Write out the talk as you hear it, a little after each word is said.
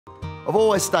I've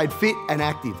always stayed fit and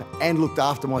active and looked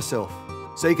after myself.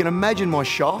 So you can imagine my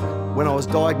shock when I was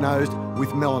diagnosed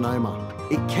with melanoma.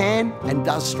 It can and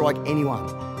does strike anyone.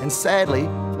 And sadly,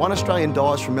 1 Australian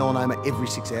dies from melanoma every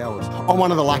 6 hours. I'm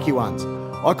one of the lucky ones.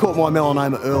 I caught my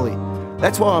melanoma early.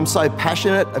 That's why I'm so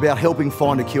passionate about helping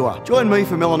find a cure. Join me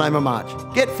for Melanoma March.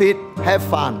 Get fit, have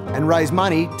fun, and raise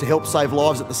money to help save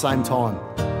lives at the same time.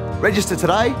 Register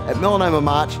today at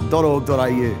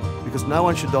melanomamarch.org.au because no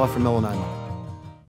one should die from melanoma.